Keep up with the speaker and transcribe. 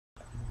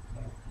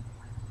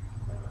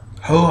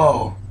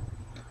Hello,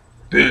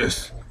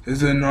 this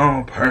is a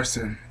normal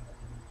person.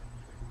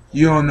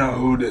 You don't know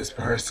who this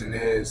person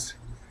is.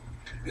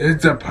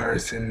 It's a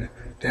person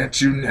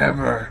that you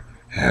never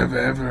have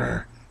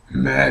ever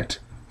met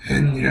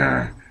in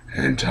your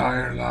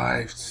entire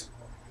lives.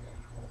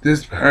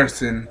 This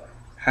person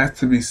has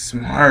to be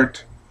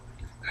smart,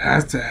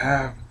 has to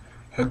have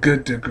a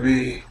good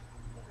degree.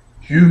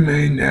 You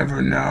may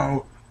never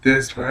know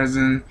this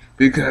person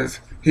because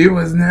he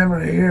was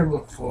never here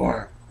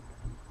before.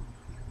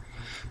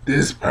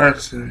 This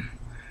person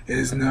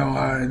is no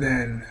other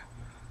than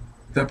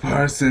the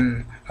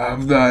person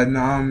of the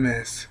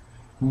anonymous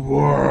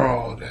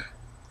world.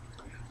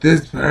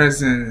 This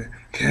person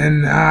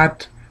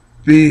cannot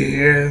be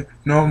here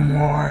no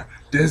more.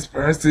 This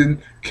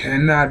person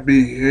cannot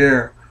be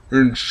here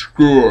in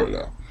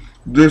school.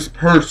 This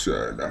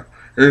person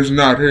is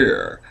not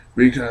here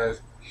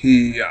because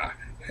he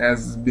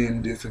has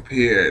been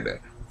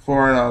disappeared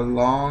for a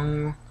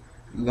long,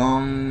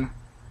 long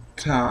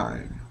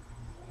time.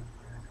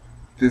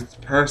 This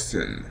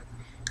person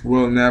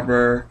will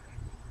never,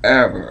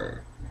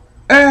 ever,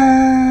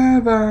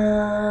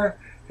 ever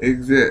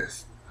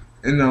exist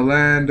in the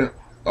land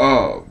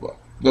of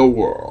the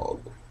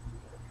world.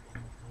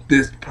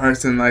 This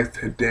person likes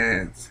to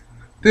dance.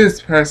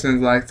 This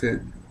person likes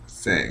to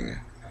sing.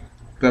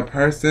 The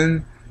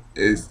person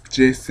is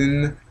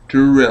Jason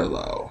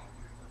Derulo.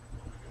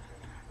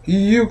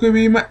 You could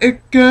be my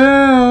it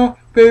girl,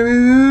 baby,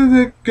 this is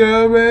it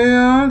girl, baby,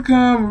 I'll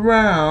come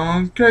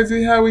around.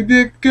 Crazy how we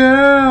did,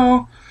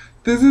 girl.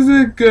 This is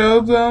it,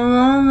 girl,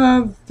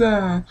 don't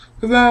down.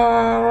 Cause I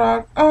wanna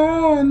rock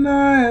all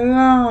night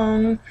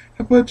long.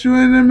 I put you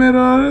in the middle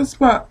of the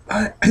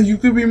spotlight, and you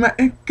could be my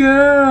it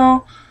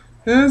girl.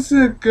 This is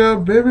it, girl,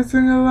 baby,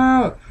 sing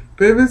aloud.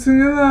 Baby,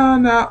 sing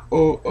aloud now.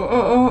 Oh, oh,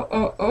 oh, oh,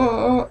 oh,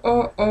 oh, oh,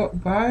 oh, oh,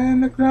 bye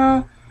in the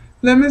crowd.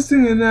 Let me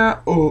sing it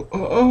now. Oh,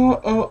 oh,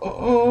 oh, oh, oh,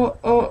 oh,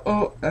 oh,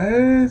 oh,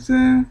 hey,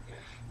 sing.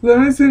 Let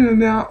me sing it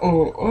now.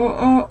 Oh, oh,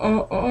 oh,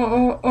 oh, oh,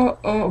 oh, oh,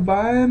 oh,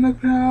 bye in the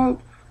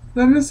crowd.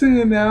 Let me sing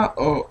it now.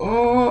 Oh,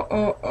 oh,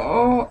 oh,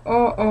 oh,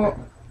 oh, oh.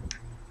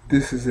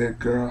 This is it,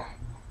 girl.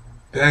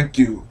 Thank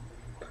you.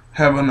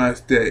 Have a nice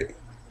day.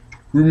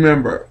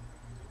 Remember,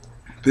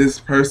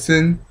 this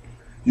person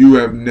you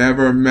have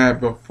never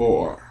met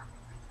before.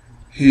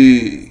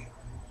 He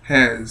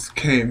has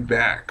came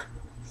back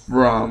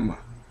from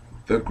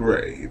the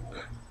grave.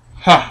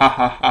 Ha ha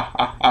ha ha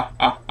ha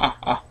ha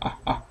ha ha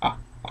ha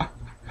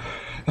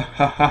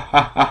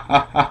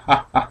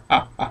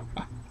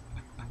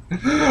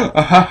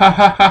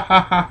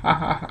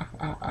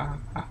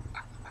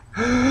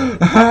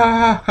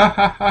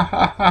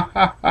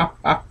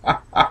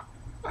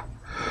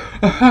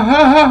ha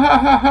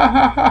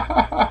ha ha